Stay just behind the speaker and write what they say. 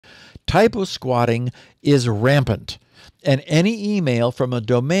Typosquatting is rampant, and any email from a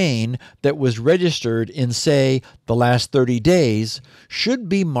domain that was registered in, say, the last 30 days should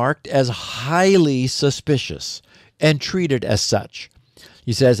be marked as highly suspicious and treated as such.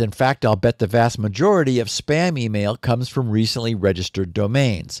 He says, in fact, I'll bet the vast majority of spam email comes from recently registered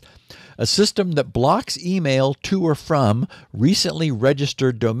domains. A system that blocks email to or from recently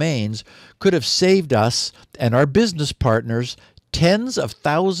registered domains could have saved us and our business partners tens of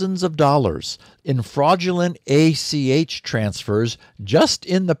thousands of dollars in fraudulent ACH transfers just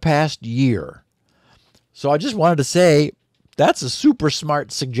in the past year. So I just wanted to say that's a super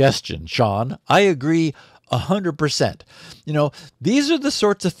smart suggestion, Sean. I agree 100%. These are the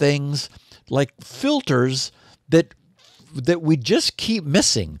sorts of things like filters that we just keep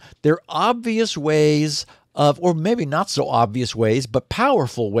missing. They're obvious ways of, or maybe not so obvious ways, but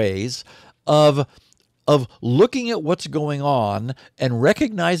powerful ways of looking at what's going on and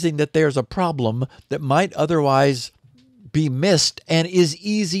recognizing that there's a problem that might otherwise be missed and is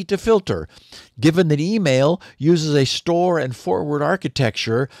easy to filter. Given that email uses a store and forward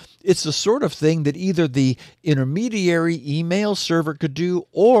architecture, it's the sort of thing that either the intermediary email server could do,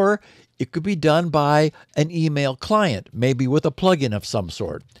 or it could be done by an email client, maybe with a plugin of some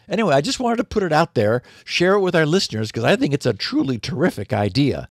sort. Anyway, I just wanted to put it out there, share it with our listeners, because I think it's a truly terrific idea.